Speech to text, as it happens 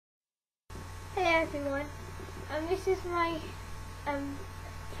Hello everyone. This is my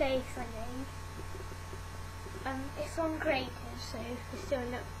place I made. It's on creative, so there's still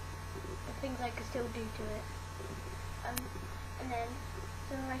the things I can still do to it. And then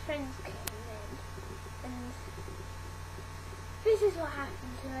some of my friends came in, and this is what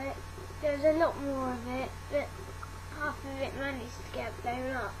happened to it. There was a lot more of it, but half of it managed to get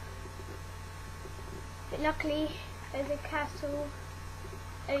blown up. But luckily, there's a castle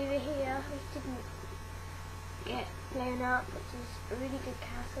over here which didn't get blown up, which is a really good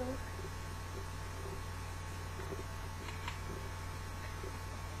castle.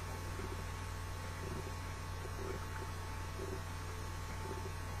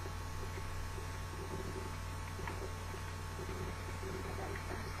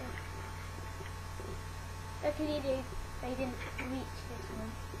 Luckily they didn't reach this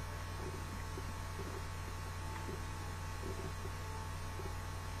one.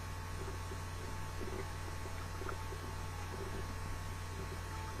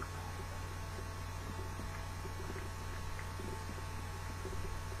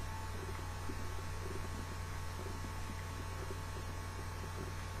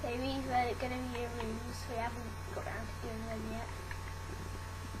 So these were going to be your rooms, we haven't got around to doing them yet.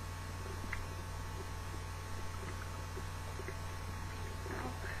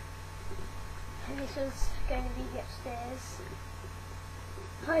 And this was going to be the upstairs.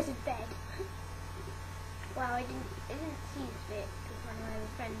 Oh, it's a bed. Wow, I didn't see this bit because one of my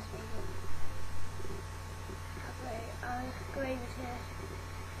other friends made it. So I'll go over to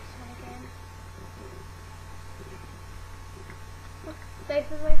this one again.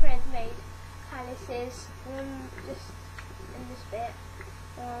 Both of my friends made palaces, one just in this bit,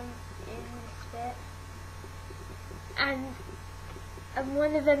 one in this bit, and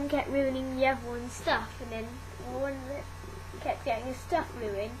one of them kept ruining the other one's stuff, and then one that kept getting his stuff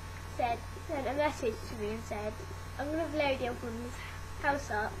ruined sent a message to me and said, I'm going to blow the other one's house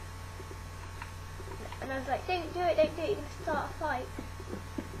up. And I was like, don't do it, you're going to start a fight.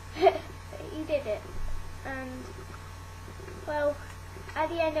 But he did it, and well, at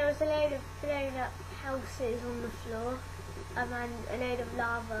the end there was a load of blown up houses on the floor, and a load of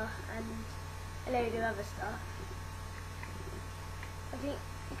lava and a load of other stuff. I think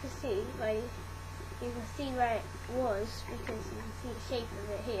you can see where it was because you can see the shape of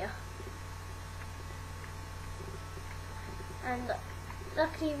it here. And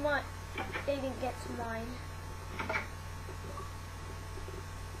luckily they didn't get to mine.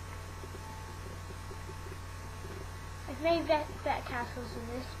 I've made better castles than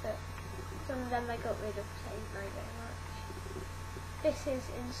this, but some of them I got rid of, so I didn't like very much. This is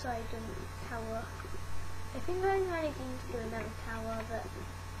inside the tower. I think I'm managing to do another tower, but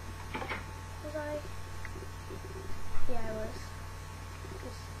was I? Yeah, I was.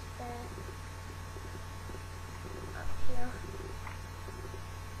 Just there. Up here.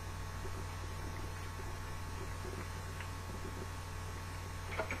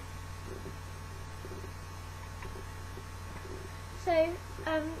 So,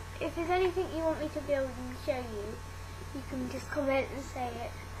 if there's anything you want me to build and show you, you can just comment and say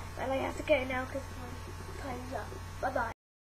it. But I have to go now because my time's up. Bye bye.